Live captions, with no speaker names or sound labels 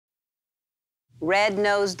Red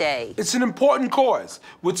Nose Day. It's an important cause,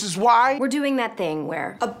 which is why we're doing that thing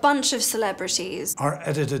where a bunch of celebrities are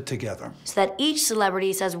edited together so that each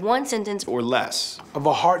celebrity says one sentence or less of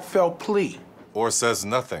a heartfelt plea. Or says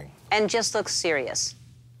nothing. And just looks serious.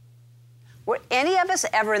 Were any of us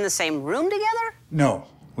ever in the same room together? No,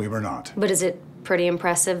 we were not. But is it pretty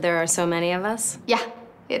impressive there are so many of us? Yeah,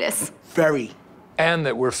 it is. Very. And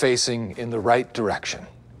that we're facing in the right direction.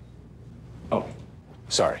 Oh,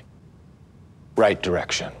 sorry. Right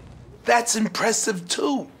direction. That's impressive,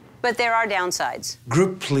 too. But there are downsides.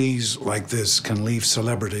 Group pleas like this can leave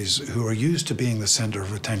celebrities who are used to being the center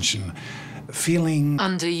of attention feeling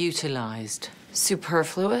underutilized,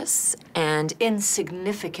 superfluous, and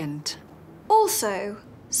insignificant. Also,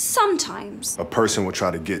 sometimes a person will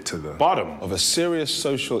try to get to the bottom of a serious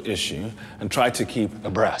social issue and try to keep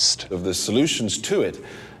abreast of the solutions to it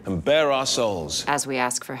and bare our souls as we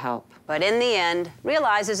ask for help. But in the end,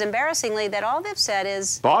 realizes embarrassingly that all they've said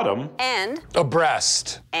is bottom and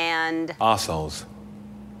abreast and our souls.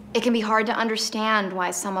 It can be hard to understand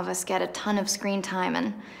why some of us get a ton of screen time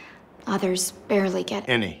and others barely get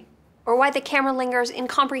any. Or why the camera lingers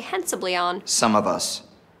incomprehensibly on some of us.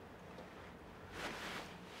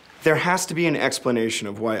 There has to be an explanation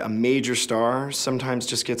of why a major star sometimes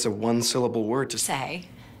just gets a one-syllable word to say.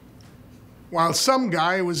 While some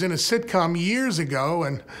guy was in a sitcom years ago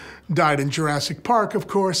and died in Jurassic Park, of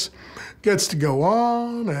course, gets to go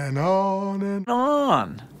on and on and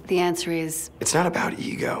on. The answer is... It's not about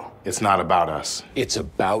ego. It's not about us. It's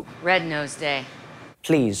about... Red Nose Day.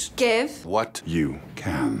 Please. Give. What you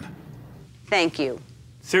can. Thank you.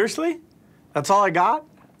 Seriously? That's all I got?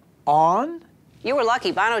 On? You were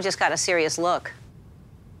lucky. Bono just got a serious look.